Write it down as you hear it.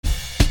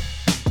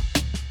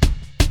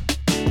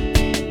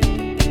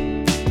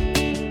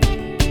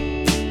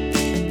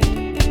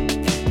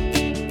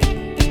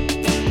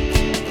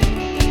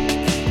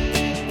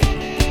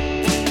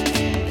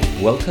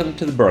Welcome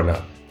to the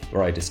Burn-Up,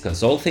 where I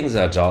discuss all things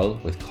agile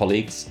with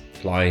colleagues,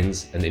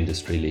 clients, and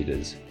industry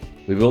leaders.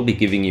 We will be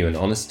giving you an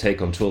honest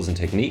take on tools and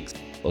techniques,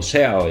 we'll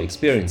share our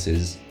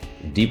experiences,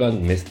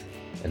 debunk myths,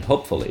 and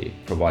hopefully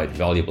provide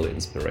valuable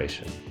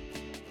inspiration.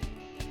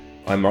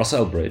 I'm Ross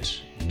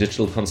Elbridge,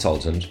 digital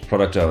consultant,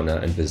 product owner,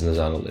 and business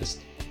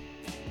analyst.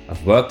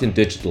 I've worked in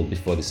digital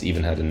before this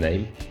even had a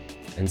name,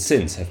 and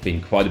since have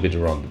been quite a bit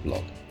around the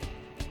block.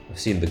 I've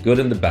seen the good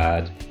and the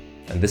bad,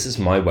 and this is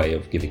my way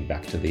of giving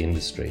back to the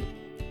industry.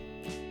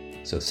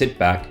 So sit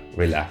back,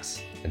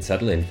 relax, and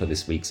settle in for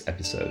this week's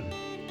episode.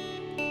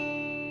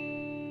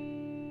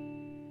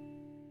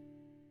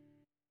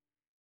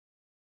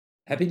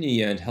 Happy New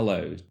Year and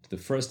hello to the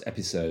first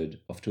episode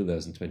of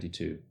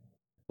 2022.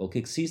 We'll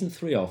kick Season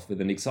 3 off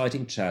with an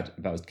exciting chat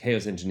about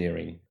chaos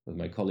engineering with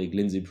my colleague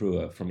Lyndsay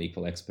Prewer from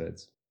Equal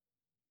Experts.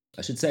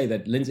 I should say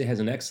that Lyndsay has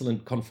an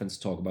excellent conference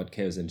talk about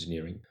chaos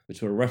engineering,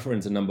 which we'll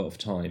reference a number of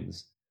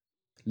times.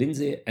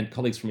 Lyndsay and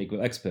colleagues from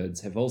Equal Experts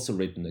have also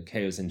written a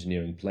chaos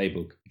engineering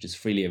playbook, which is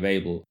freely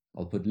available.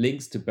 I'll put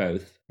links to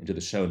both into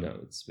the show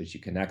notes, which you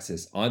can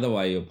access either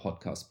via your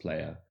podcast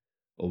player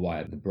or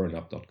via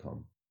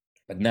theburnup.com.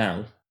 But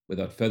now,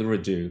 without further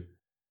ado,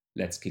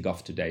 let's kick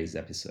off today's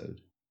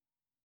episode.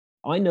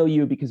 I know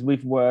you because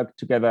we've worked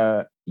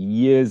together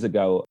years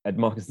ago at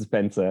Marks &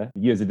 Spencer.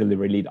 You as a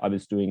delivery lead, I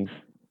was doing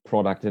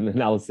product and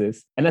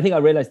analysis. And I think I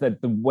realized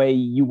that the way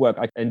you work,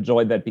 I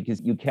enjoyed that because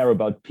you care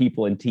about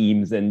people and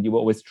teams and you were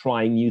always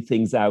trying new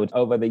things out.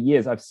 Over the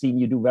years, I've seen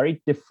you do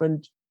very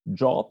different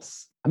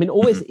jobs. I mean,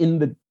 always in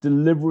the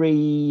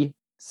delivery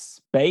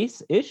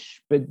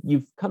space-ish, but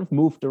you've kind of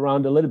moved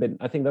around a little bit.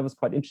 I think that was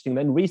quite interesting.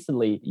 Then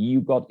recently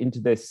you got into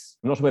this,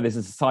 I'm not sure whether this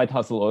is a side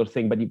hustle or a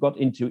thing, but you got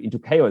into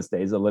chaos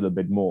days a little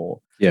bit more.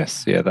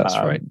 Yes, yeah, that's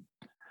right.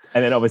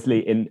 And then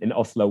obviously in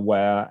Oslo,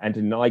 where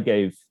Anthony and I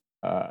gave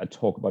a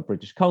talk about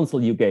British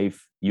Council, you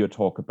gave your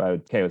talk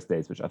about Chaos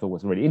Days, which I thought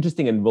was really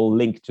interesting, and we'll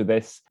link to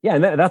this. Yeah,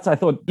 and that's, I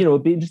thought,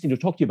 it'd be interesting to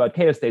talk to you about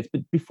Chaos Days.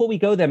 But before we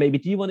go there, maybe,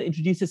 do you want to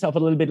introduce yourself a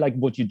little bit, like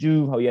what you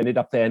do, how you ended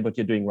up there, and what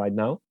you're doing right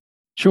now?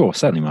 Sure,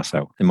 certainly,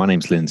 Marcel. And my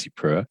name's Lyndsay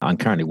Prewer. I'm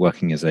currently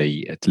working as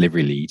a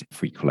delivery lead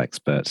for Equal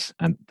Experts.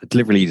 And the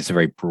delivery lead is a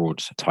very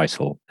broad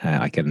title.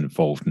 I get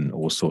involved in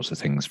all sorts of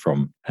things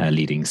from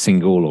leading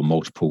single or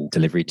multiple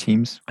delivery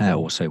teams,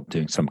 also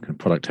doing some kind of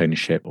product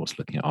ownership, also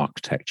looking at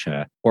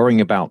architecture,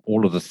 worrying about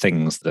all of the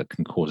things that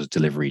can cause a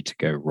delivery to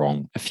go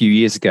wrong. A few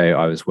years ago,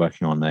 I was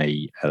working on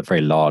a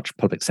very large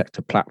public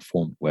sector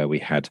platform where we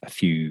had a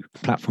few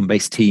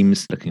platform-based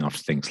teams looking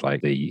after things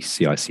like the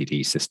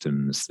CI/CD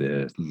systems,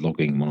 the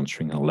logging,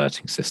 monitoring, and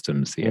alerting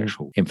systems, the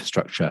actual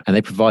infrastructure. And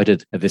they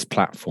provided this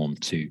platform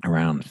to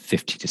around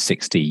 50 to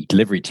 60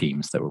 delivery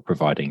teams that were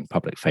providing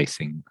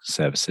public-facing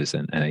services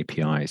and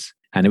APIs.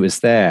 And it was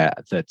there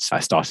that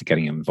I started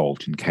getting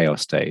involved in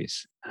Chaos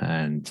Days.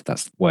 And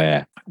that's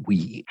where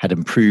we had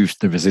improved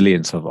the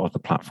resilience of the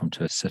platform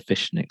to a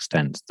sufficient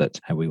extent that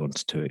we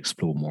wanted to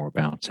explore more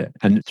about it.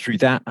 And through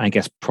that, I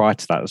guess prior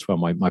to that as well,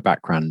 my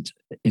background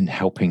in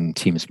helping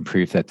teams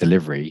improve their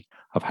delivery,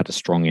 I've had a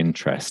strong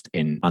interest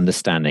in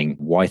understanding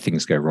why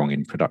things go wrong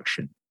in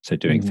production. So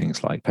doing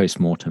things like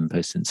post-mortem,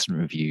 post-incident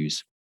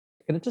reviews.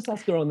 Can I just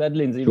ask you on that,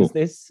 Lyndsay? Sure. Was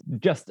this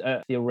just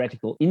a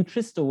theoretical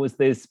interest, or was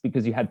this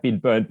because you had been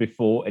burned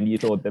before and you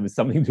thought there was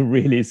something to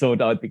really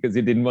sort out because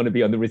you didn't want to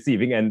be on the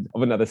receiving end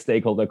of another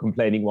stakeholder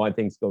complaining why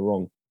things go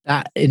wrong?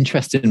 That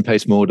interest in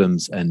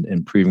postmortems and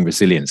improving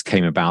resilience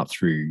came about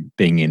through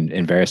being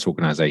in various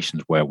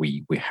organizations where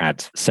we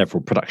had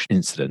several production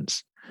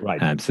incidents. Right.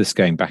 So this is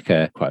going back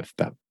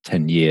about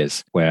 10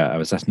 years, where I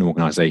was at an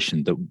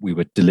organization that we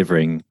were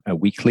delivering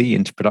weekly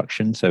into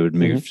production. So it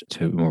moved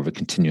to more of a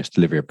continuous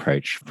delivery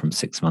approach from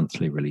 6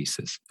 monthly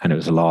releases. And it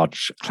was a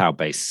large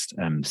cloud-based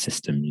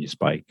system used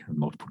by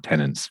multiple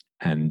tenants.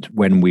 And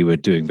when we were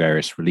doing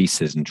various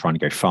releases and trying to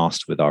go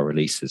fast with our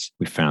releases,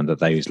 we found that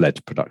those led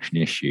to production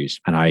issues.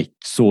 And I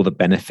saw the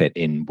benefit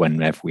in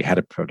whenever we had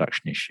a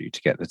production issue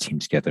to get the team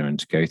together and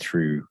to go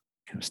through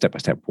step by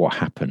step what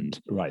happened,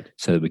 right?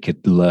 So that we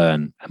could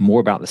learn more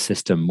about the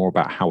system, more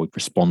about how we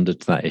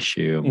responded to that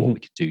issue and what we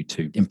could do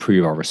to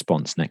improve our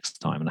response next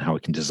time, and how we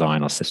can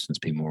design our systems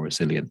to be more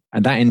resilient.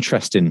 And that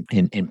interest in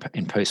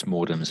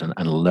postmortems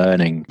and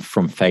learning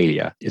from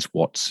failure is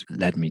what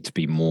led me to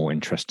be more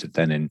interested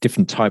then in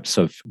different types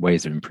of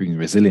ways of improving the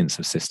resilience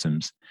of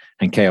systems.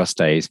 And Chaos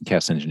Days and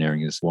chaos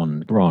engineering is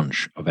one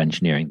branch of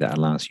engineering that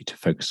allows you to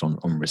focus on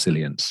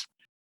resilience.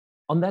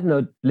 On that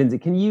note,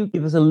 Lyndsay, can you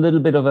give us a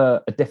little bit of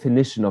a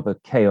definition of a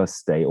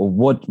chaos day, or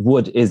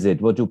what is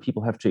it? What do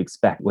people have to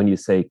expect when you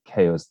say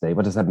chaos day?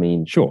 What does that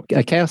mean? Sure.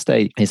 A chaos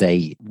day is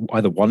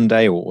either one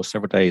day or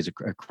several days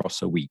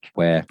across a week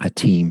where a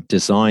team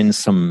designs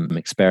some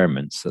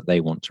experiments that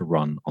they want to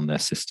run on their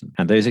system.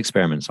 And those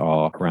experiments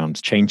are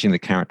around changing the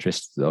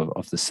characteristics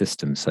of the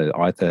system. So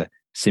either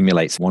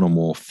simulates one or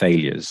more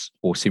failures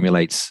or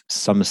simulates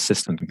some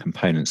system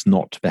components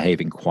not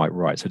behaving quite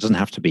right. So it doesn't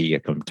have to be a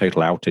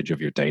total outage of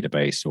your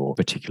database or a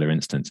particular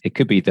instance. It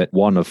could be that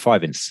one of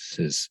 5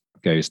 instances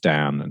goes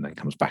down and then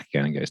comes back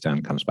again and goes down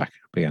and comes back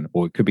up again.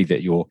 Or it could be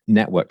that your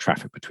network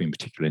traffic between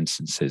particular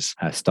instances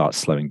starts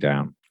slowing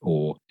down,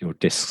 or your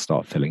disks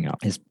start filling up.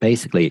 It's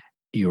basically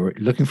you're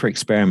looking for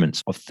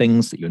experiments of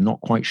things that you're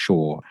not quite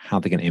sure how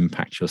they're going to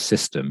impact your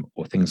system,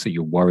 or things that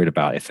you're worried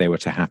about if they were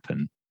to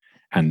happen,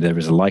 and there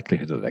is a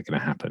likelihood that they're going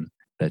to happen,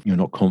 that you're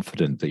not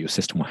confident that your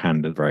system will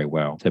handle very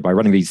well. So by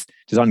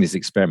designing these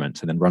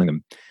experiments and then running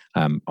them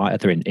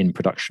either in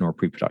production or a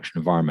pre-production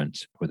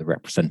environment with a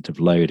representative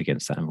load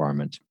against that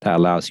environment, that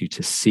allows you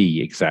to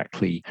see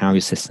exactly how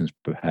your systems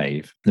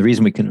behave. The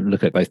reason we can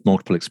look at both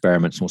multiple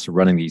experiments and also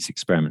running these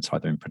experiments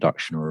either in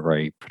production or a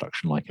very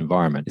production-like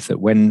environment is that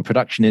when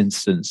production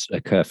incidents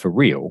occur for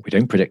real, we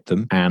don't predict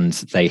them, and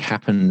they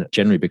happen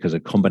generally because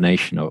of a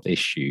combination of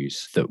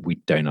issues that we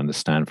don't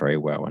understand very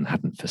well and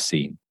hadn't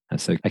foreseen.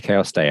 And so a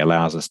chaos day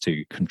allows us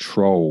to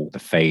control the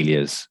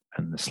failures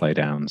and the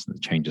slowdowns and the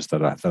changes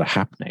that are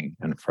happening,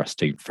 and for us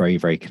to very,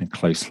 very kind of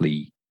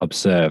closely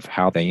observe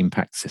how they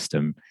impact the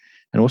system,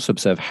 and also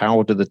observe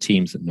how do the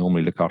teams that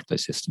normally look after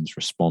those systems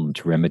respond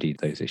to remedy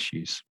those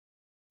issues.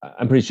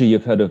 I'm pretty sure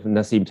you've heard of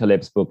Nassim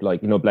Taleb's book,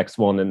 like, Black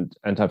Swan and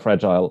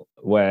Anti-Fragile,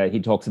 where he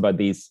talks about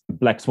these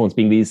black swans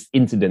being these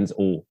incidents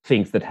or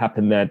things that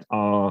happen that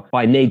are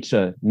by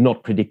nature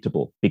not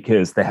predictable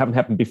because they haven't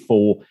happened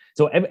before.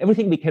 So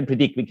everything we can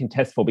predict, we can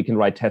test for, we can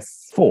write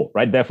tests for,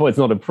 right? Therefore, it's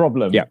not a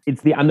problem. Yeah.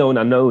 It's the unknown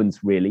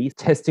unknowns, really,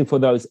 testing for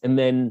those, and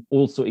then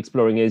also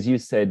exploring, as you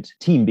said,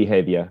 team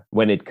behavior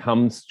when it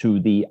comes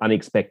to the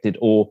unexpected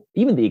or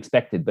even the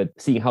expected, but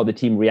seeing how the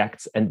team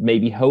reacts and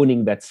maybe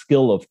honing that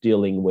skill of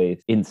dealing with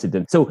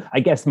incidents. So I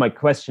guess my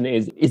question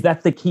is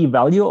that the key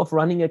value of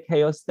running a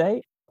chaos day?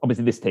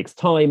 Obviously, this takes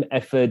time,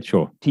 effort.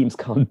 Sure. Teams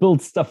can't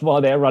build stuff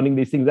while they're running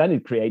these things, and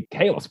it creates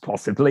chaos,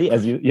 possibly,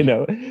 as you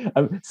know.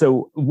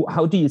 So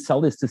how do you sell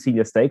this to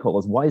senior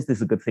stakeholders? Why is this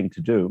a good thing to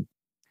do?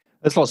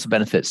 There's lots of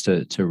benefits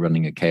to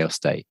running a chaos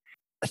day.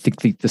 I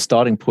think the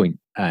starting point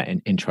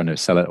in trying to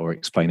sell it or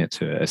explain it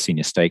to a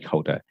senior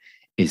stakeholder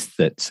is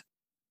that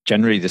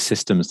generally the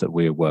systems that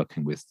we're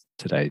working with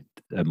today,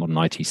 modern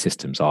IT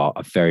systems, are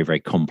very,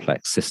 very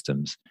complex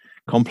systems.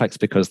 Complex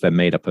because they're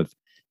made up of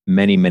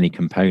many, many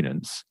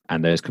components,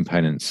 and those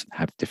components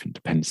have different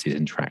dependencies,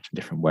 interact in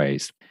different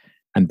ways.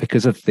 And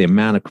because of the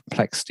amount of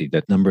complexity,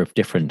 the number of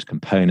different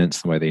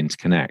components, the way they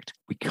interconnect,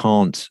 we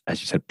can't,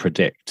 as you said,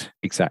 predict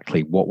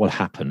exactly what will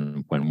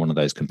happen when one of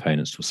those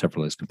components or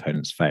several of those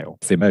components fail.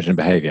 It's the emergent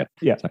behavior.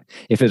 Yeah. So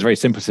if it's a very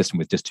simple system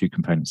with just two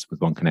components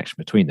with one connection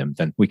between them,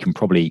 then we can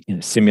probably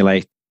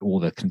simulate all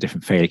the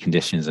different failure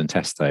conditions and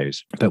test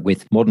those. But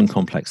with modern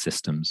complex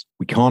systems,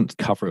 we can't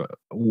cover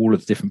all of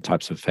the different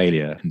types of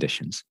failure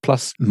conditions.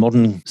 Plus,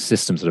 modern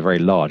systems that are very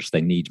large, they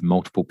need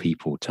multiple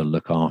people to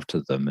look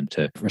after them and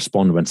to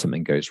respond when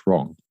something goes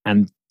wrong.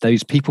 And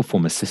those people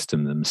form a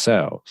system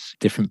themselves.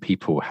 Different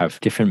people have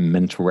different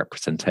mental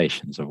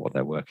representations of what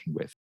they're working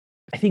with.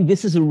 I think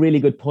this is a really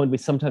good point. We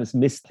sometimes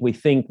miss. We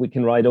think we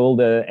can write all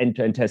the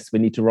end-to-end tests we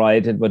need to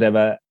write and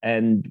whatever,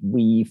 and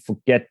we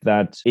forget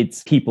that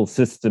it's people,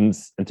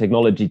 systems, and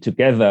technology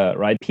together,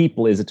 right?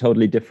 People is a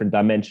totally different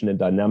dimension and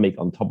dynamic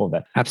on top of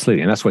that.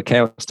 Absolutely. And that's where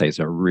chaos days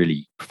are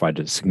really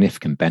provided a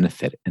significant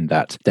benefit, in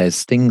that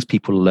there's things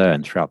people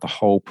learn throughout the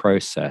whole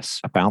process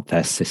about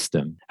their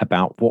system,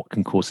 about what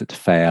can cause it to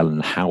fail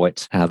and how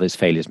those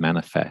failures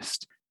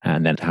manifest,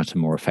 and then how to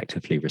more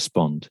effectively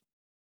respond.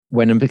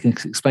 When I'm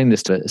explaining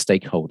this to a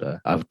stakeholder,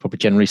 I would probably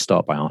generally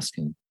start by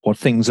asking, what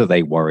things are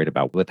they worried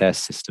about with their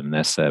system,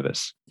 their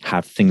service?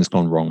 Have things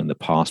gone wrong in the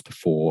past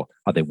before?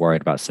 Are they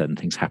worried about certain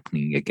things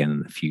happening again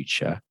in the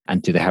future?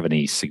 And do they have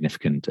any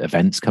significant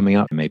events coming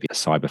up? Maybe a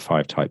Cyber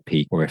 5 type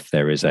peak, or if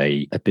there is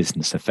a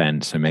business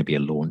event, so maybe a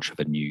launch of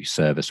a new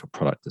service or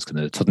product that's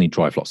going to suddenly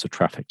drive lots of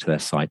traffic to their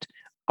site.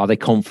 Are they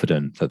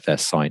confident that their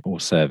site or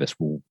service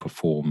will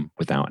perform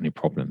without any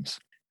problems?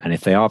 And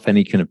if they have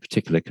any kind of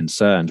particular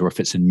concerns, or if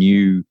it's a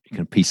new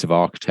kind of piece of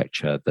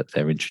architecture that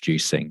they're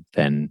introducing,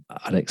 then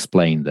I'd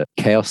explain that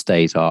chaos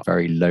days are a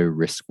very low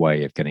risk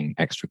way of getting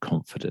extra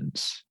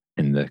confidence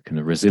in the kind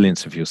of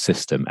resilience of your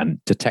system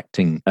and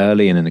detecting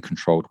early and in a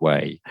controlled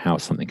way how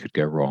something could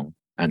go wrong,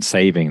 and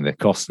saving the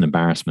cost and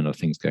embarrassment of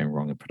things going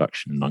wrong in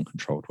production in an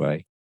uncontrolled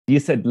way. You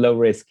said low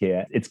risk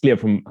here. It's clear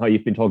from how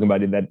you've been talking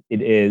about it that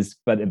it is.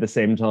 But at the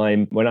same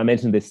time, when I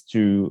mentioned this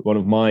to one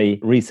of my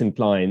recent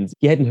clients,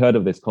 he hadn't heard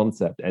of this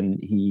concept and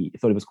he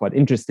thought it was quite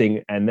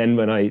interesting. And then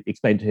when I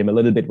explained to him a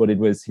little bit what it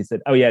was, he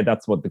said, oh yeah,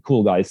 that's what the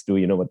cool guys do,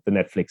 what the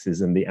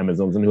Netflixes and the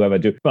Amazons and whoever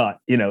do. But,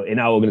 in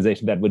our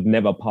organization, that would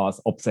never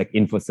pass OPSEC,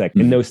 InfoSec.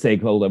 And no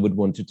stakeholder would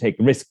want to take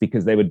risk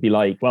because they would be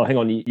like, well, hang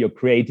on, you're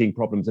creating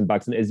problems and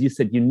bugs. And as you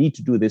said, you need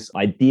to do this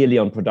ideally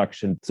on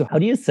production. So how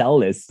do you sell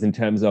this in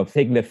terms of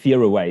taking the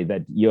fear away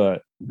that you're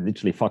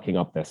literally fucking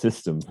up their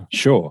system.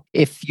 Sure.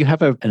 If you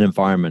have an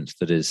environment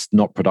that is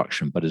not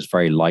production, but is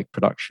very like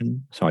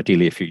production, so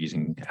ideally if you're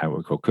using what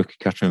we call cookie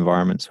cutter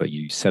environments, where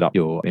you set up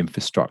your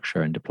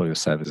infrastructure and deploy your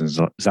services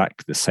in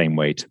exactly the same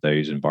way to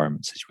those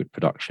environments as you would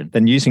production,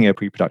 then using a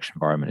pre-production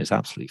environment is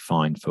absolutely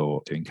fine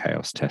for doing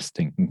chaos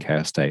testing in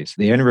chaos days.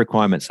 The only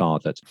requirements are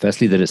that,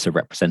 firstly, that it's a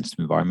representative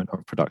environment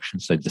of production,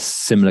 so the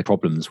similar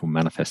problems will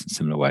manifest in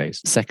similar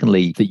ways.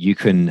 Secondly, that you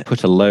can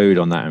put a load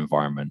on that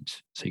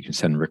environment, so you can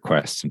send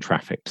requests and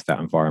traffic to that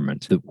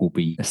environment that will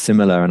be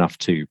similar enough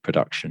to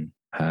production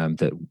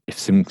that if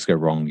things go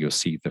wrong, you'll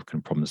see the kind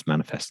of problems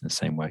manifest in the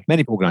same way.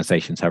 Many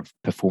organizations have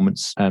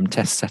performance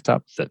tests set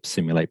up that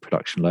simulate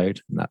production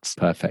load, and that's a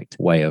perfect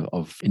way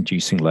of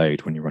inducing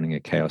load when you're running a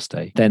chaos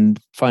day. Then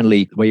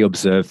finally, the way you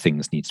observe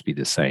things needs to be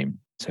the same.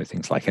 So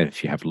things like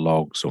if you have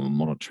logs or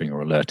monitoring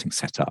or alerting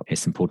set up,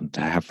 it's important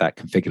to have that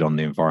configured on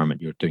the environment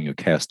you're doing your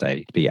chaos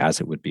day to be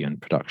as it would be in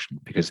production,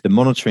 because the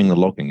monitoring, the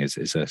logging is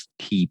a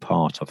key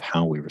part of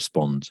how we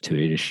respond to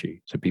an issue.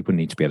 So people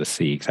need to be able to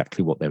see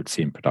exactly what they would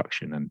see in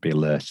production and be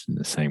alerted in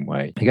the same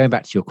way. And going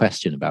back to your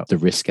question about the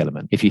risk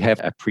element, if you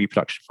have a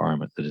pre-production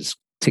environment that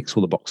ticks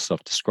all the boxes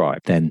I've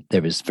described, then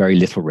there is very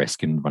little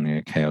risk in running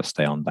a chaos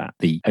day on that.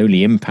 The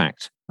only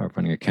impact of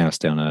running a chaos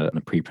day on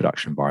a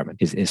pre-production environment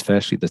is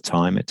firstly the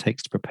time it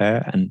takes to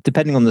prepare. And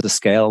depending on the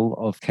scale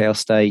of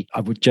chaos day,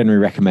 I would generally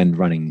recommend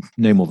running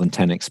no more than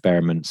 10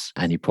 experiments.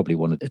 And you probably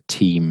want a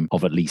team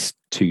of at least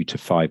 2 to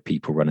 5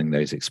 people running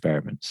those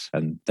experiments.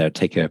 And they'll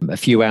take a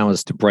few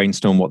hours to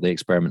brainstorm what the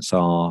experiments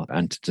are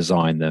and to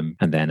design them,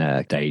 and then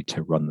a day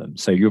to run them.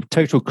 So your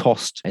total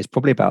cost is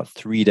probably about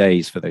 3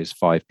 days for those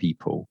 5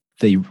 people.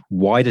 The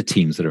wider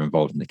teams that are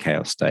involved in the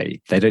chaos day,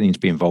 they don't need to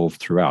be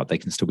involved throughout. They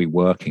can still be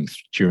working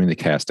during the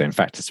chaos day. In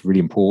fact, it's really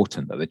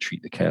important that they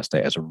treat the chaos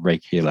day as a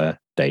regular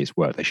day's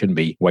work. They shouldn't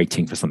be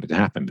waiting for something to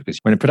happen, because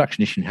when a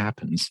production issue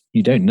happens,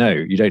 you don't know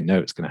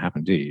it's going to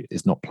happen, do you?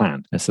 It's not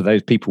planned. And so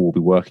those people will be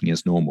working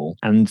as normal.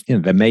 And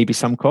there may be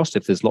some cost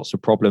if there's lots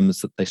of problems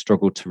that they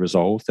struggle to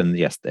resolve, then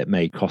yes, it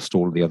may cost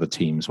all of the other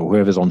teams or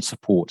whoever's on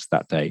support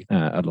that day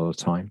a lot of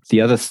time.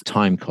 The other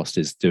time cost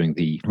is doing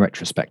the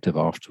retrospective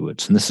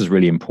afterwards. And this is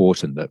really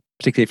important, that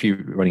particularly if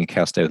you're running a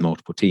chaos day with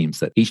multiple teams,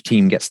 that each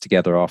team gets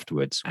together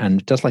afterwards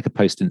and does like a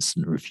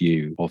post-incident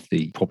review of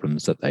the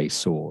problems that they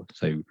saw.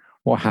 So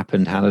what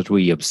happened? How did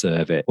we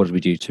observe it? What did we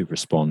do to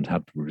respond? How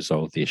did we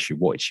resolve the issue?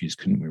 What issues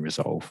couldn't we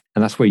resolve?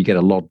 And that's where you get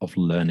a lot of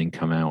learning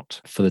come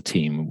out for the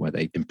team, where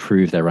they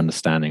improve their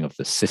understanding of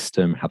the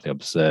system, how they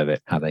observe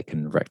it, how they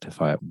can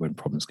rectify it when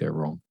problems go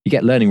wrong. You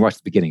get learning right at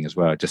the beginning as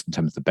well, just in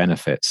terms of the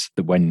benefits,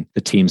 that when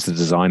the teams are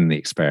designing the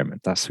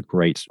experiment, that's a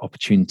great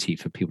opportunity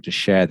for people to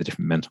share the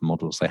different mental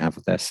models they have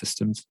of their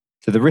systems.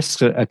 So the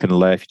risks are kind of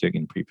low if you're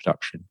doing it in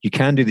pre-production. You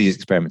can do these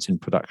experiments in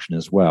production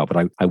as well,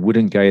 but I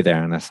wouldn't go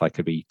there unless I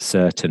could be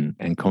certain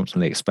and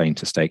confidently explain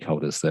to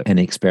stakeholders that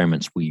any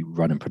experiments we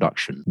run in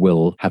production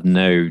will have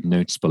no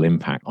noticeable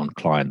impact on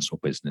clients or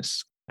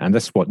business. And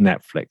that's what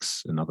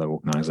Netflix and other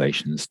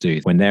organizations do.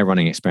 When they're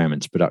running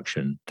experiments in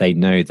production, they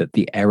know that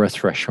the error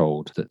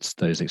threshold that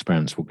those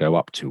experiments will go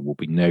up to will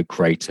be no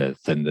greater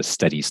than the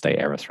steady state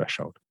error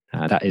threshold.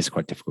 That is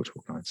quite difficult to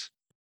organize.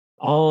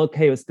 Are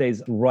chaos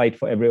days right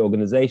for every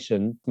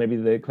organization? Maybe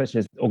the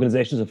question is,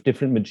 organizations of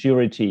different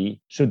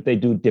maturity, should they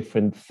do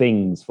different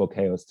things for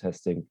chaos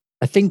testing?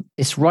 I think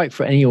it's right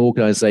for any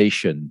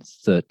organization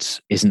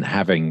that isn't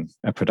having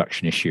a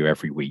production issue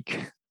every week.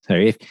 So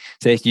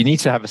if you need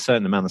to have a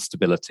certain amount of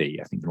stability,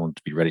 I think you want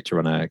to be ready to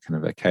run a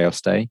kind of a chaos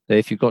day. So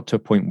if you've got to a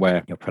point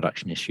where your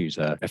production issues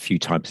are a few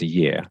times a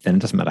year, then it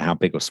doesn't matter how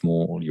big or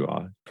small you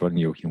are, providing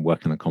you can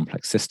work on a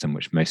complex system,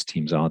 which most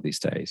teams are these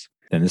days,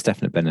 then there's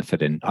definite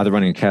benefit in either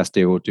running a chaos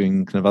day or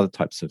doing kind of other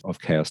types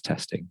of chaos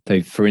testing.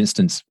 So for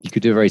instance, you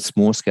could do a very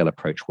small scale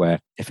approach where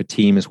if a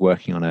team is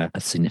working on a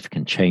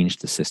significant change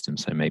to the system,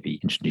 so maybe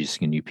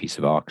introducing a new piece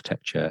of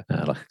architecture,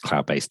 like a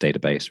cloud-based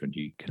database or a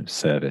new kind of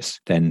service,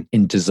 then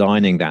in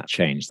designing that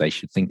change, they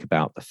should think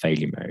about the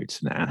failure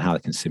modes and how they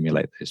can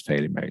simulate those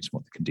failure modes and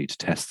what they can do to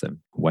test them.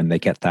 When they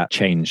get that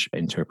change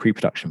into a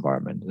pre-production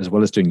environment, as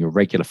well as doing your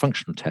regular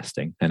functional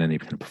testing and any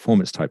kind of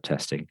performance type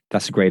testing,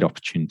 that's a great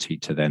opportunity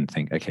to then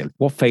think, okay,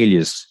 what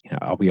failures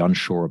are we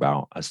unsure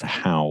about as to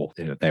how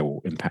they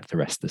will impact the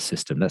rest of the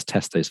system? Let's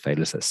test those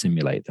failures, let's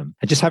simulate them.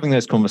 And just having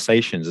those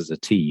conversations as a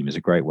team is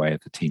a great way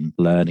of the team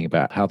learning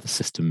about how the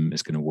system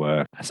is going to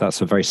work. So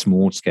that's a very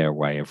small scale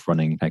way of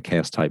running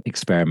chaos type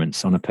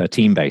experiments on a per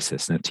team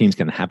basis. And if teams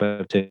get in the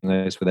habit of doing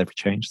those with every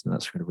change, then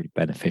that's really, really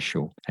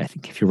beneficial. I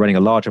think if you're running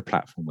a larger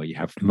platform where you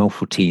have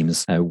multiple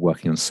teams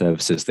working on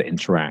services that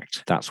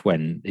interact, that's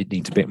when it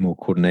needs a bit more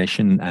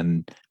coordination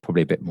and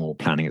probably a bit more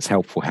planning. It's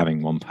helpful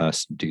having one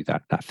person do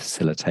that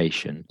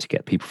facilitation to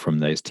get people from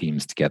those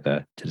teams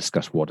together to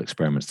discuss what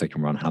experiments they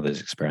can run, how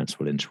those experiments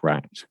will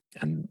interact,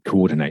 and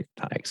coordinate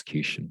that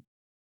execution.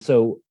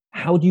 So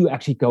how do you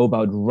actually go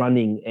about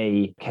running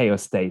a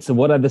chaos day? So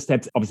what are the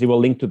steps? Obviously, we'll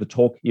link to the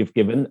talk you've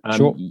given.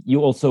 Sure.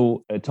 You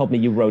also told me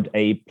you wrote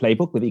a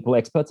playbook with Equal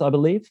Experts, I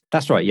believe.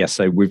 That's right. Yes.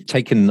 So we've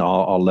taken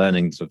our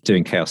learnings of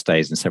doing chaos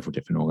days in several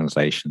different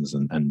organizations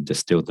and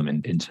distilled them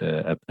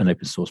into an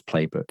open source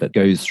playbook that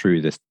goes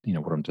through this,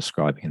 what I'm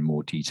describing in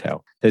more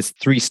detail. There's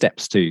 3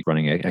 steps to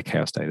running a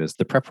chaos day. There's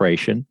the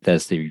preparation,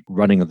 there's the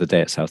running of the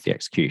day itself, the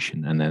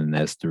execution, and then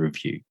there's the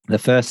review. The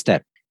first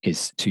step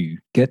is to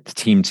get the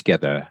team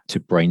together to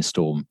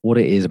brainstorm what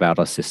it is about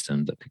our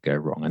system that could go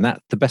wrong. And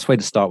that the best way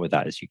to start with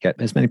that is you get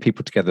as many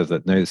people together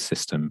that know the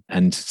system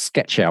and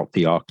sketch out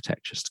the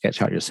architecture,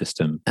 sketch out your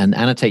system and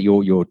annotate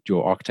your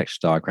architecture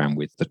diagram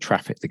with the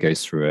traffic that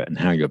goes through it and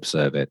how you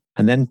observe it.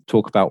 And then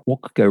talk about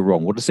what could go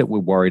wrong. What is it we're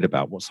worried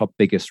about? What's our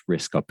biggest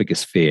risk, our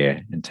biggest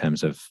fear in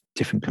terms of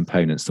different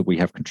components that we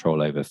have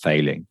control over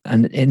failing?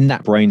 And in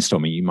that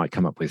brainstorming, you might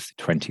come up with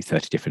 20,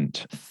 30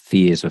 different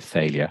fears of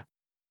failure.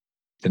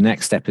 The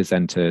next step is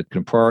then to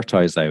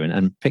prioritize those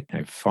and pick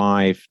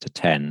 5 to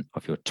 10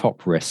 of your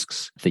top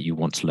risks that you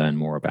want to learn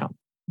more about.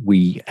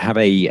 We have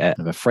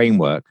a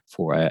framework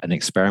for an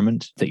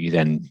experiment that you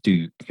then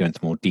do go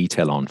into more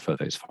detail on for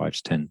those 5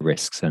 to 10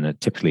 risks. And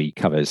it typically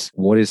covers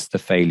what is the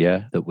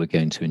failure that we're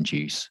going to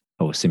induce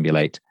or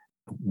simulate,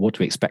 what do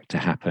we expect to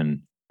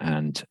happen,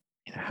 and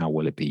how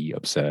will it be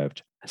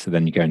observed. So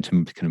then you go into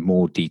kind of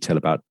more detail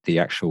about the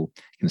actual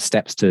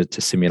steps to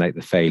simulate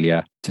the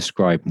failure,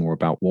 describe more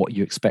about what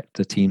you expect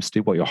the teams to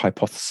do, what your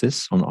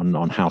hypothesis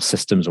on how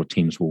systems or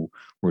teams will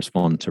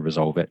respond to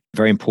resolve it.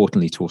 Very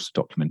importantly, to also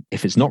document,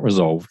 if it's not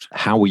resolved,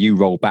 how will you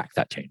roll back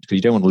that change? Because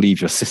you don't want to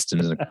leave your system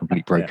as a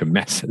complete broken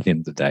mess at the end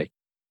of the day.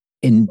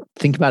 In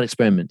thinking about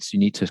experiments, you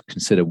need to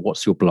consider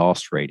what's your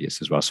blast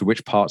radius as well. So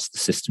which parts of the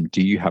system do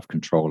you have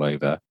control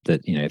over that,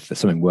 if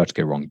something were to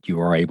go wrong, you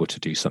are able to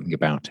do something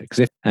about it? Because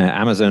if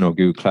Amazon or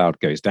Google Cloud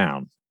goes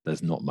down,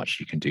 there's not much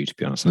you can do, to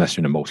be honest, unless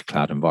you're in a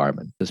multi-cloud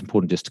environment. It's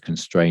important just to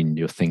constrain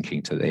your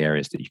thinking to the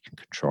areas that you can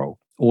control.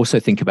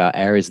 Also think about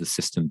areas of the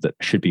system that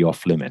should be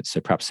off limits.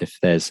 So perhaps if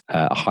there's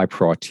a high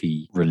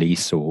priority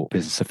release or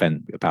business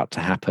event about to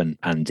happen,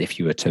 and if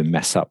you were to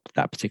mess up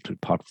that particular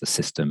part of the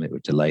system, it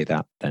would delay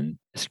that, then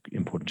it's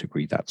important to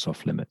agree that's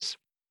off limits.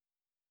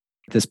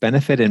 There's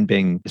benefit in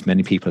being as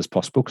many people as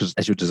possible, because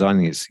as you're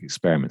designing these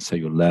experiments, so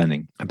you're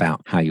learning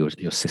about how your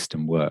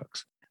system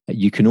works.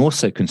 You can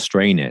also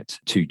constrain it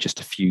to just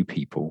a few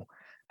people,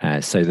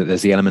 so that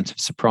there's the element of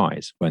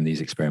surprise when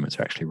these experiments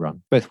are actually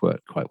run. Both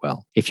work quite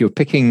well. If you're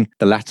picking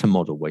the latter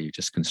model where you're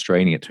just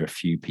constraining it to a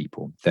few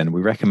people, then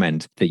we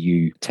recommend that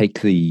you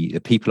take the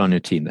people on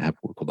your team that have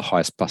what we call the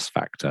highest bus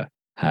factor.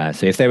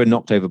 So if they were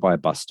knocked over by a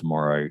bus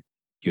tomorrow,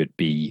 you'd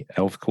be,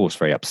 of course,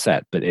 very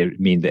upset, but it would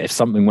mean that if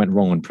something went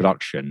wrong in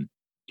production,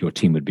 your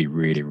team would be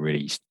really,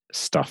 really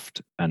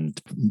stuffed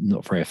and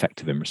not very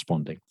effective in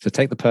responding. So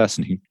take the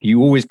person who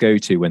you always go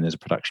to when there's a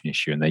production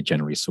issue and they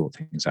generally sort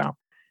things out.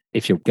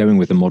 If you're going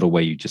with a model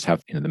where you just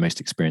have the most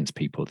experienced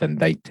people, then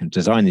they can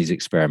design these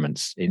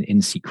experiments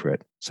in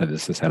secret. So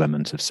there's this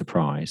element of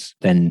surprise.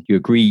 Then you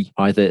agree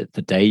either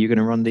the day you're going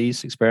to run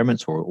these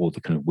experiments or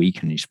the kind of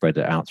week, and you spread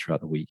it out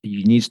throughout the week.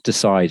 You need to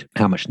decide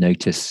how much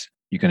notice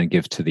you're going to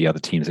give to the other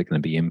teams that are going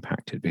to be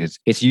impacted, because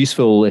it's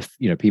useful if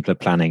people are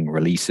planning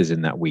releases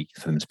in that week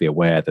for them to be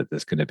aware that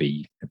there's going to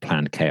be a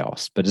planned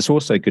chaos. But it's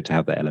also good to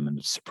have that element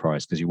of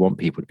surprise, because you want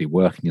people to be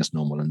working as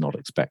normal and not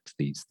expect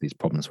these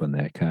problems when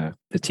they occur.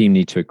 The team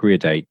need to agree a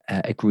date,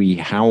 agree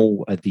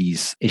how are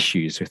these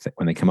issues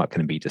when they come up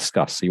going to be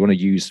discussed. So you want to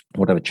use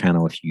whatever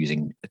channel, if you're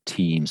using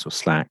Teams or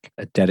Slack,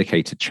 a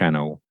dedicated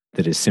channel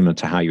that is similar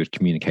to how you would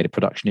communicate a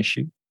production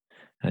issue.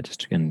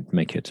 Just to again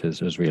make it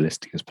as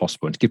realistic as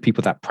possible and to give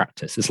people that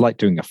practice. It's like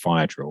doing a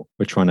fire drill.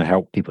 We're trying to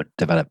help people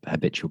develop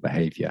habitual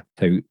behavior.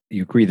 So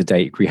you agree the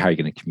date, agree how you're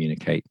going to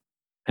communicate,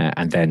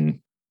 and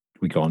then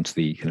we go on to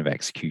the kind of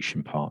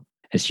execution part.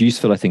 It's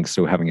useful, I think,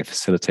 still having a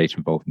facilitator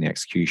involved in the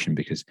execution,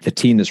 because the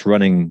team that's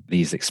running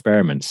these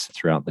experiments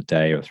throughout the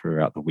day or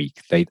throughout the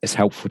week, it's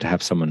helpful to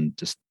have someone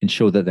just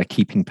ensure that they're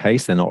keeping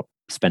pace. They're not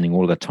spending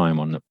all their time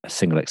on a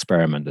single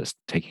experiment that's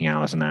taking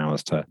hours and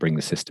hours to bring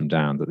the system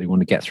down, that they want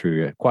to get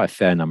through quite a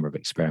fair number of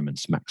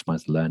experiments to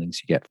maximize the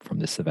learnings you get from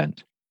this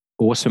event.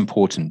 Also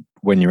important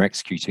when you're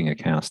executing a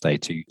chaos day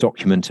to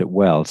document it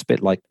well. It's a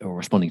bit like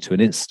responding to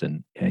an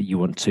incident. You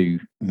want to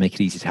make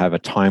it easy to have a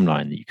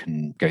timeline that you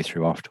can go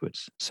through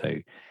afterwards. So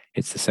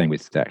it's the same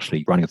with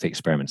actually running of the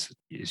experiments.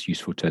 It's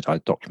useful to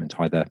document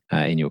either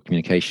in your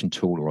communication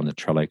tool or on the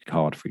Trello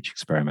card for each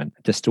experiment.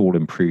 This all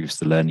improves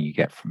the learning you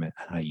get from it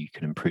and how you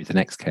can improve the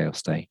next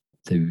chaos day.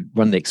 To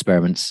run the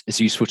experiments, it's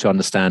useful to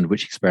understand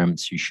which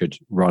experiments you should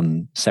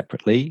run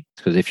separately,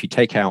 because if you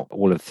take out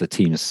all of the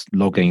teams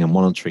logging and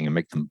monitoring and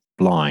make them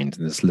blind,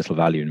 and there's little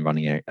value in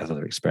running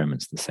other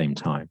experiments at the same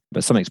time.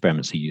 But some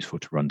experiments are useful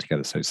to run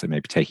together. So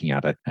maybe taking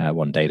out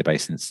one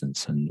database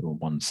instance or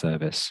one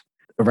service.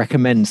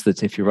 recommends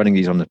that if you're running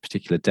these on a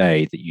particular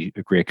day, that you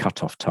agree a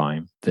cutoff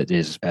time that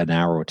is an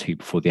hour or two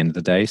before the end of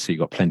the day. So you've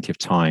got plenty of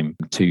time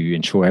to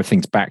ensure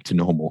everything's back to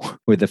normal.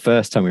 With the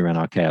first time we ran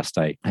our chaos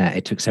day,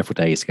 it took several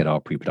days to get our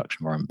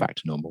pre-production environment back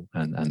to normal.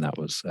 And that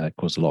was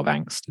caused a lot of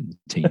angst in the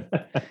team.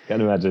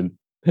 Can imagine.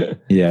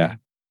 Yeah.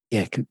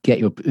 Get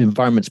your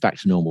environments back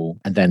to normal.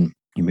 And then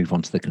you move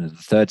on to the kind of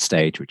the third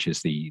stage, which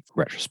is the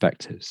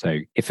retrospective. So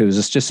if it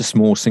was just a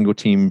small single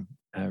team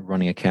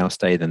running a chaos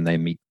day, then they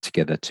meet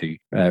together to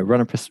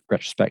run a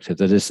retrospective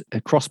that is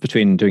a cross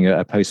between doing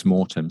a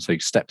post-mortem. So you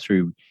step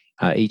through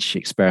each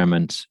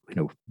experiment.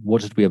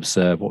 What did we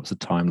observe? What was the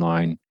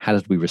timeline? How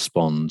did we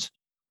respond?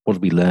 What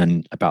did we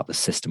learn about the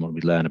system? What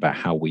did we learn about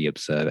how we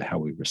observe it, how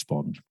we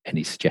respond?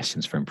 Any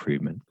suggestions for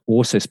improvement?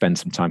 Also spend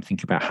some time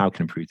thinking about how we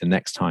can improve the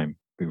next time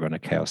we run a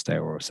chaos day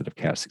or a set of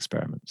chaos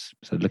experiments.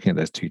 So looking at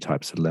those two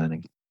types of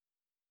learning.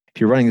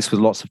 If you're running this with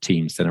lots of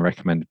teams, then I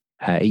recommend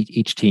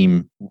each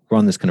team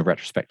run this kind of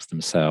retrospective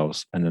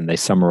themselves, and then they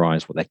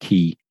summarize what their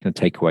key kind of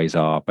takeaways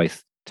are,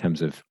 both in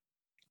terms of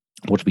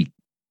what do we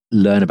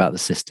learn about the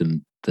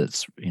system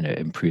that's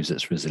improves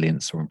its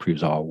resilience or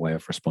improves our way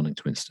of responding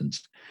to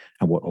incidents,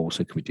 and what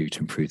also can we do to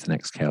improve the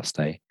next chaos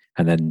day.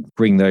 And then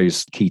bring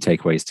those key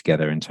takeaways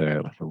together into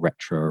like a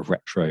retro of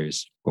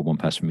retros where one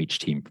person from each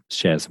team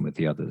shares them with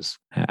the others,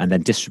 and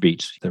then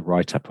distribute the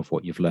write-up of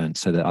what you've learned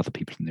so that other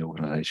people in the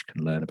organization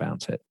can learn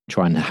about it.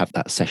 Try and have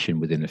that session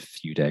within a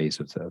few days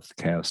of the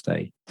chaos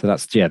day. So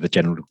that's,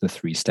 the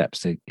 3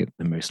 steps to get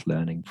the most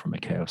learning from a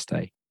chaos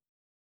day.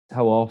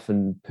 How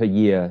often per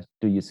year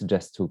do you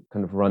suggest to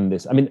kind of run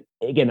this? I mean,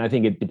 again, I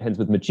think it depends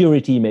with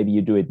maturity. Maybe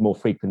you do it more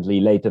frequently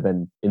later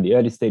than in the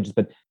early stages,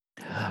 but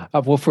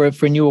well, for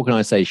a new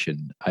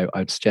organization,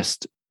 I'd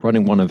suggest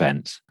running one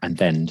event and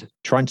then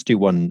trying to do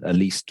one at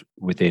least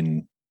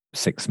within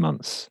 6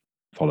 months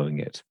following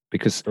it.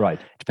 Because it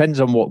depends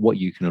on what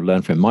you can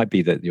learn from it. It might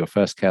be that your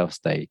first chaos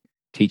day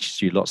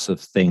teaches you lots of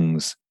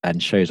things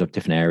and shows up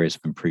different areas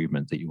of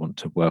improvement that you want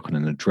to work on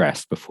and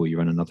address before you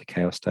run another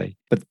chaos day.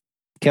 But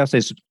chaos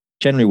days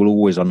generally will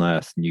always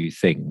unearth new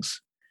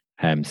things.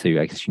 So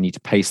I guess you need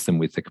to pace them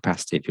with the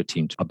capacity of your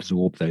team to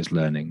absorb those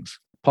learnings.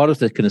 Part of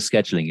the kind of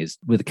scheduling is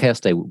with the chaos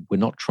day, we're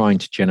not trying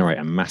to generate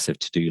a massive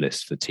to-do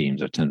list for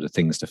teams in terms of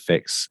things to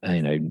fix,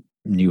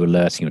 new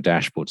alerting or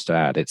dashboards to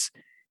add. It's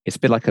a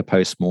bit like a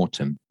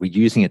post-mortem. We're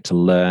using it to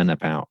learn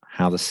about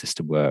how the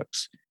system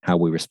works, how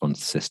we respond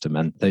to the system,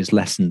 and those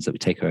lessons that we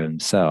take away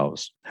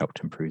themselves help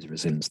to improve the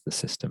resilience of the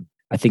system.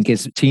 I think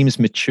as teams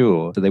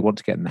mature, so they want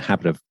to get in the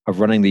habit of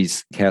running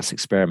these chaos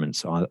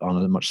experiments on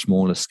a much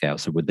smaller scale.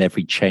 So with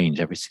every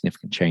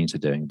significant change they're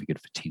doing, it'd be good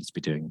for teams to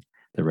be doing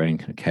their own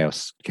kind of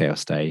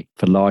chaos day.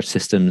 For large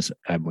systems,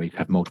 where you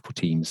have multiple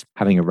teams,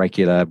 having a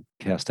regular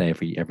chaos day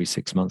every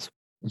 6 months.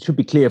 It should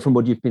be clear from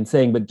what you've been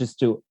saying, but just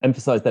to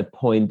emphasize that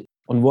point,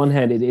 on one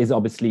hand, it is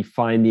obviously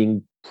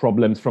finding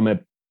problems from a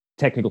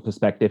technical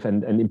perspective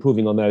and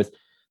improving on those.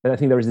 But I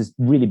think there is this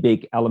really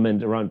big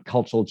element around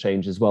cultural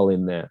change as well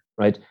in there,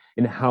 right?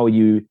 In how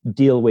you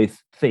deal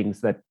with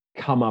things that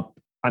come up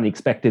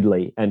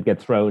unexpectedly and get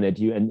thrown at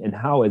you, and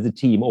how as a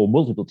team or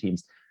multiple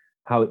teams,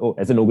 or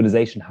as an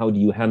organization, how do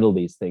you handle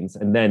these things?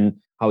 And then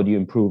how do you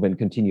improve and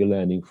continue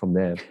learning from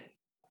there?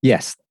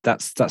 Yes,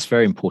 that's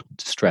very important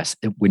to stress.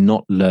 We're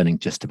not learning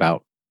just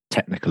about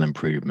technical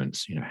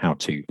improvements, how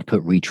to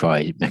put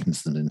retry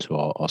mechanisms into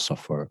our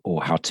software,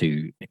 or how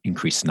to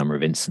increase the number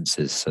of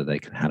instances so they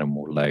can handle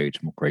more load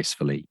more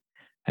gracefully.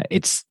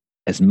 It's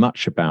as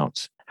much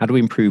about how do we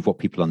improve what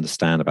people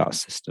understand about our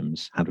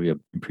systems? How do we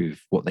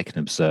improve what they can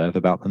observe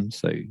about them?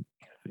 So,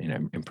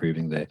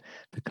 improving the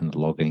kind of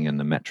logging and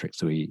the metrics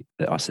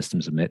that our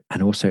systems emit.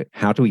 And also,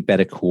 how do we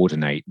better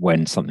coordinate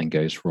when something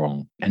goes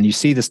wrong? And you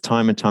see this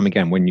time and time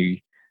again when you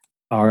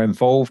are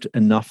involved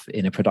enough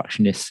in a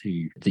production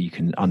issue that you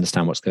can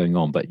understand what's going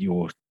on, but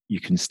you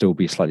can still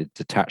be slightly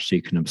detached, so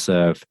you can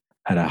observe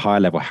at a higher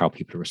level how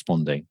people are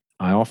responding.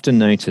 I often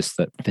notice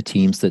that for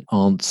teams that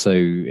aren't so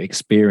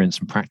experienced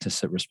and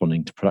practiced at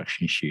responding to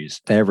production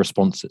issues, their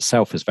response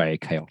itself is very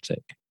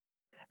chaotic.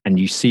 And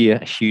you see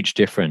a huge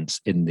difference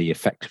in the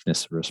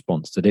effectiveness of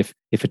response. That if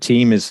a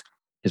team is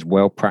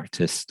well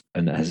practiced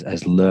and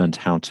has learned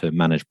how to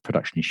manage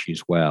production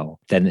issues well,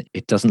 then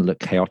it doesn't look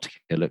chaotic.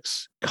 It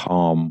looks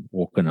calm,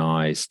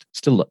 organized,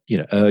 still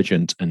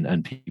urgent,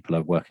 and people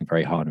are working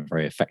very hard and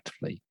very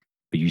effectively.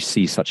 But you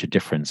see such a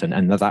difference,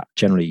 and that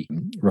generally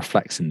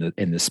reflects in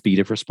the speed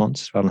of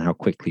response as well, and how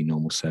quickly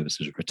normal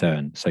services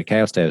return. So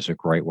Chaos Day is a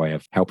great way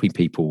of helping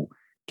people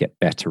get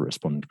better at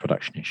responding to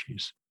production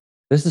issues.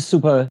 This is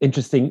super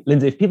interesting.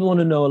 Lyndsay, if people want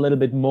to know a little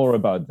bit more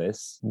about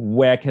this,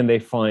 where can they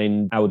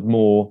find out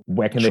more?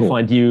 Where can they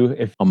find you?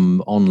 If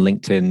I'm on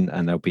LinkedIn,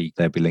 and there'll be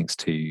links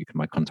to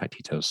my contact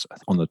details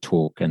on the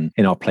talk, and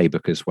in our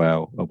playbook as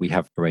well. We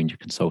have a range of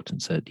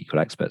consultants at Equal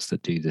Experts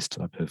that do this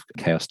type of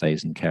chaos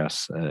days and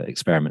chaos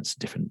experiments in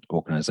different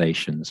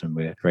organizations, and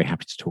we're very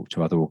happy to talk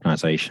to other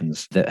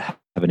organizations that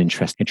have an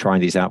interest in trying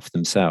these out for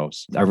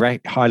themselves. I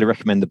highly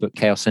recommend the book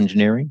Chaos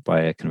Engineering by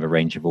a kind of a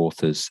range of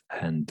authors,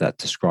 and that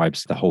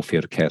describes the whole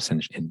field of chaos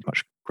engineering in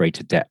much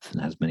greater depth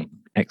and has many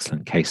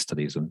excellent case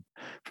studies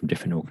from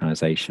different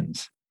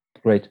organizations.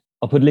 Great.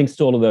 I'll put links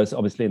to all of those,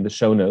 obviously, in the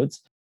show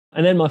notes.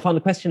 And then my final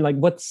question, like,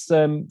 what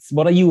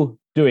are you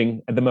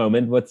doing at the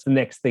moment? What's the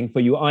next thing for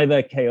you,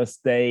 either Chaos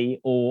Day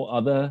or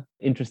other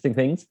interesting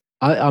things?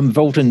 I'm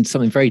involved in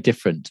something very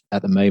different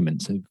at the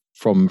moment. So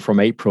from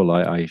April,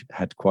 I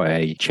had quite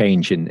a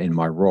change in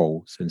my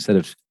role. So instead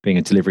of being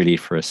a delivery lead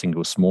for a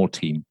single small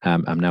team,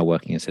 I'm now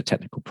working as a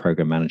technical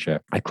program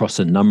manager across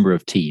a number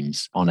of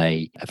teams on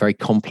a very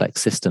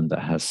complex system that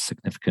has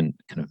significant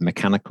kind of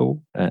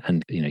mechanical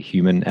and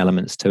human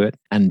elements to it.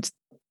 And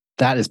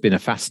that has been a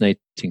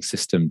fascinating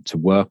system to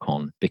work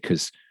on,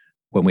 because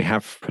when we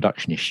have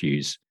production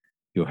issues,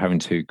 you're having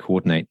to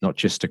coordinate not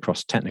just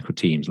across technical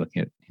teams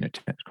looking at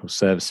technical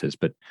services,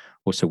 but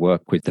also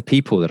work with the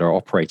people that are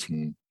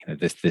operating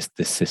this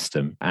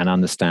system and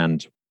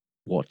understand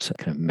what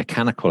kind of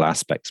mechanical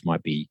aspects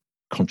might be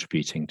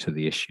contributing to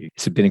the issue.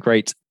 It's been a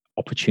great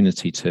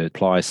opportunity to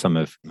apply some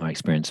of my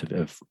experience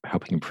of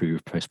helping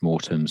improve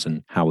postmortems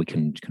and how we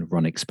can kind of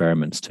run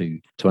experiments to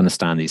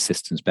understand these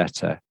systems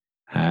better.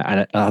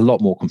 And a lot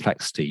more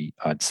complexity,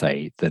 I'd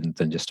say, than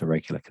just a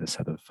regular kind of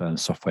set of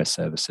software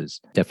services.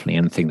 Definitely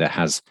anything that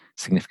has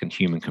significant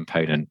human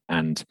component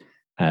and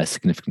a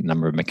significant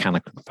number of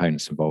mechanical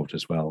components involved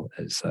as well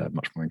is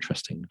much more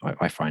interesting,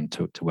 I find,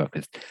 to work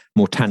with.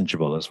 More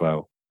tangible as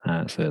well.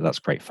 So that's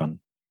great fun.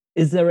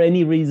 Is there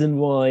any reason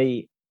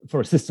why, for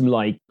a system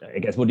like, I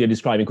guess what you're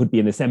describing could be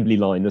an assembly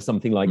line or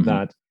something like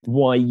that,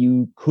 why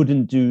you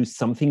couldn't do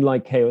something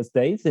like Chaos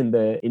Days in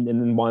an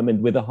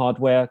environment with a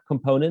hardware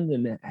component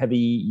and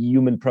heavy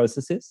human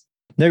processes?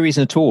 No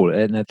reason at all.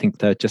 And I think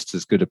they're just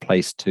as good a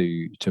place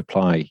to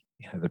apply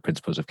the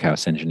principles of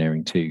chaos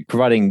engineering to,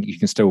 providing you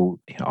can still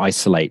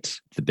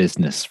isolate the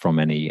business from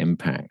any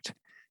impact.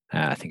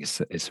 I think it's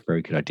a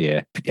very good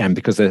idea, and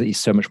because it's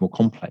so much more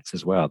complex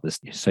as well. There's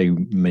so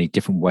many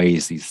different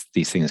ways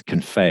these things can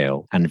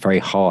fail, and very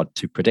hard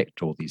to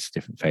predict all these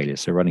different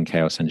failures. So running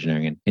chaos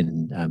engineering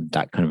in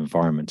that kind of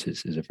environment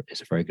is a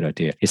very good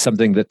idea. It's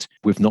something that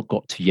we've not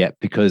got to yet,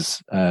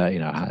 because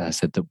I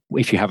said that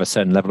if you have a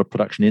certain level of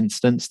production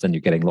instance, then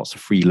you're getting lots of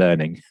free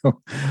learning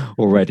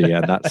already,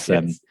 and that's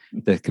yes.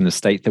 The kind of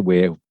state that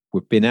we've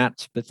been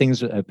at, but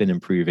things have been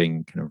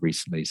improving kind of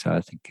recently. So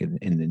I think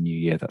in the new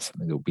year, that's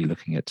something that we'll be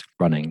looking at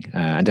running.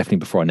 And definitely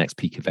before our next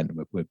peak event,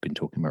 we've been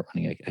talking about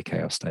running a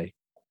Chaos Day.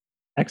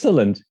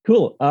 Excellent.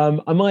 Cool.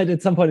 I might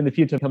at some point in the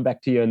future come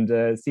back to you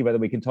and see whether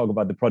we can talk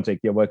about the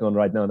project you're working on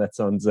right now. That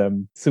sounds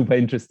super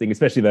interesting,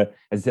 especially as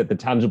I said, the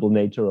tangible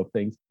nature of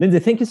things.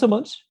 Lyndsay, thank you so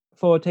much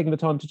for taking the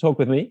time to talk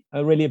with me. I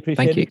really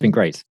appreciate it. Thank you. It's been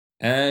great.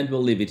 And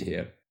we'll leave it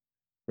here.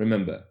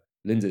 Remember,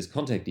 Lyndsay's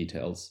contact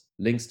details,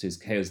 links to his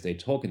Chaos Day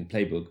talk and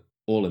playbook,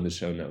 all in the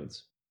show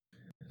notes.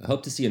 I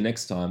hope to see you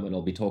next time when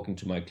I'll be talking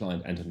to my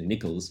client Anthony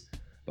Nichols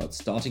about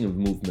starting a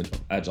movement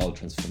of agile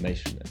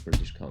transformation at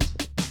British Council.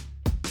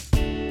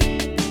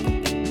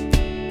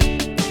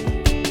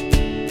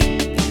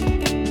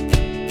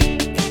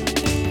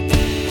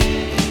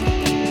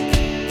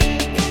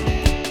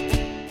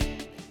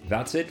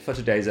 That's it for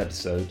today's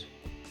episode.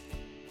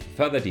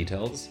 For further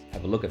details,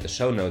 have a look at the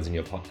show notes in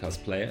your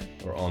podcast player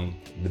or on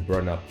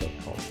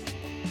theburnup.com.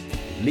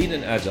 If lean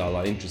and agile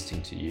are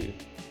interesting to you,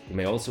 you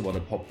may also want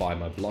to pop by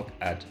my blog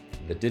at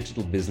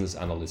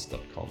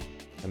thedigitalbusinessanalyst.com.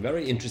 I'm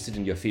very interested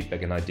in your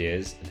feedback and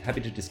ideas, and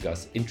happy to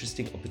discuss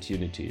interesting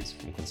opportunities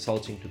from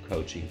consulting to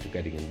coaching to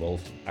getting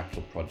involved in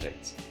actual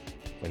projects.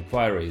 For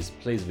inquiries,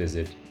 please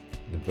visit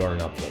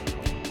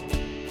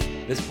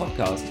theburnup.com. This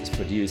podcast is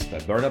produced by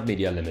Burnup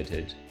Media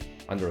Limited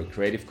under a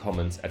Creative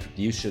Commons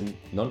Attribution,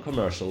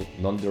 Non-Commercial,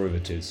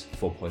 Non-Derivatives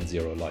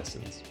 4.0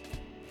 license,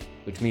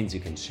 which means you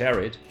can share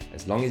it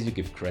as long as you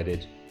give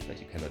credit, but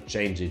you cannot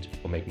change it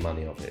or make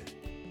money of it.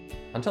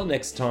 Until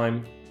next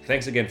time,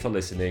 thanks again for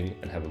listening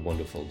and have a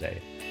wonderful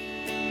day.